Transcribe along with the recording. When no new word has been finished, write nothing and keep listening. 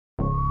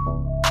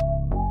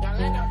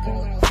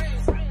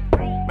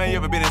you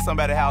ever been in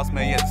somebody's house,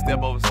 man, you had to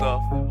step over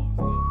stuff?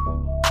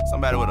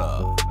 Somebody with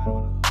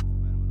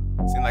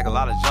seemed like a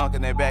lot of junk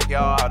in their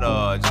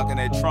backyard, junk in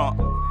their trunk,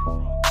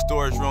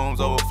 storage rooms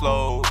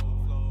overflowed,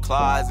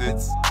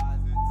 closets,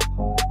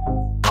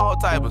 all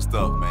type of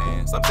stuff,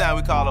 man.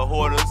 Sometimes we call it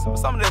hoarders, but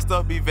some of that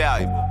stuff be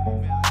valuable.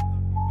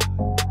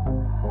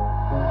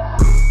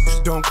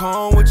 Don't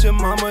call what your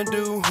mama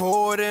do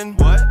hoarding.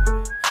 What?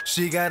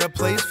 She got a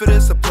place for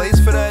this, a place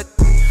for that.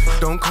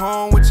 Don't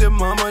call what your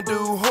mama do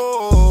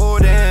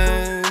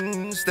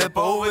hoarding. Step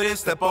over this,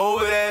 step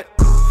over that.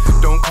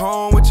 Don't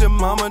call what your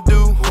mama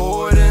do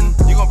hoarding.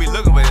 You gonna be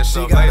looking for this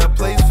stuff She got later. a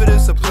place for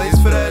this, a place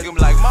for that. You gonna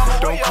be like, Mama,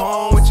 don't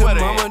call what your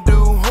mama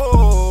do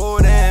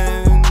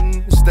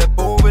hoarding. Step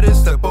over this,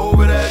 step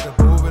over that.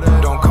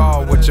 Don't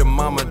call what your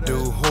mama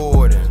do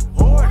hoarding.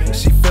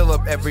 She fill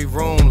up every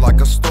room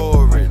like a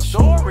storage.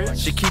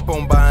 She keep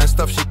on buying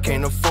stuff she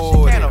can't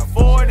afford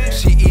it.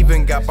 She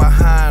even got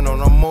behind on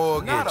a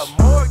mortgage.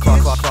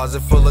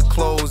 Closet full of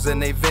clothes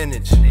and they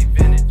vintage.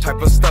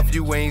 Type of stuff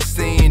you ain't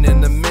seen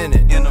in a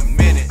minute.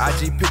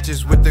 IG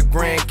pictures with the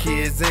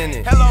grandkids in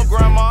it. Hello,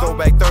 Grandma.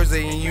 Throwback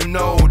Thursday and you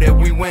know that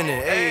we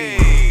winning.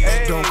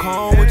 Hey. Don't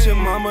call what your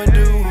mama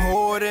do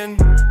hoarding.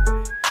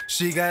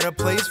 She got a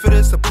place for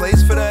this, a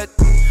place for that.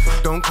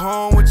 Don't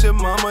call what your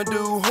mama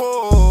do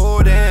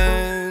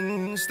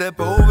hoarding. Step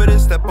over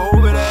this, step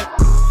over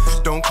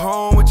that. Don't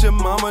call what your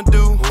mama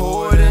do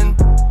hoarding.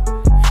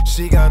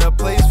 She got a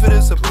place for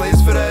this, a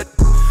place for that.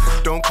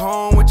 Don't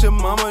call what your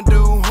mama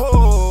do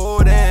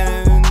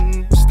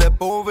hoarding. Step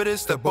over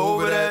this, step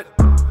over that.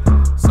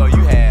 So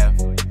you have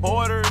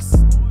hoarders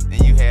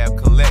and you have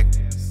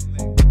collectors.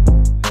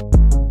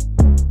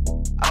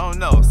 I don't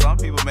know, some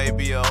people may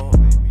be a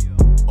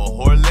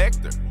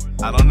hoard-lector.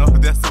 I don't know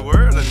if that's a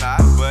word or not,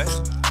 but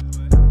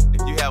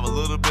if you have a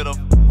little bit of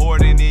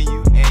hoarding in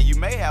you, and you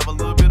may have a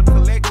little bit of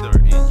collector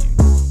in you.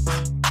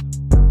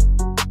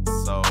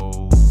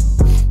 So,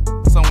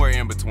 somewhere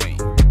in between.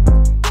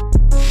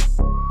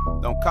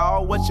 Don't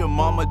call what your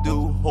mama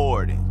do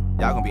hoarding.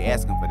 Y'all gonna be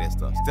asking for that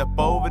stuff. Step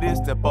over this,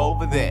 step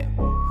over that.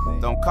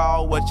 Don't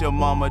call what your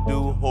mama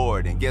do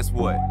hoarding. Guess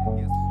what?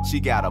 She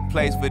got a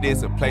place for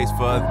this, a place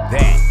for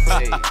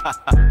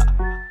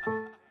that.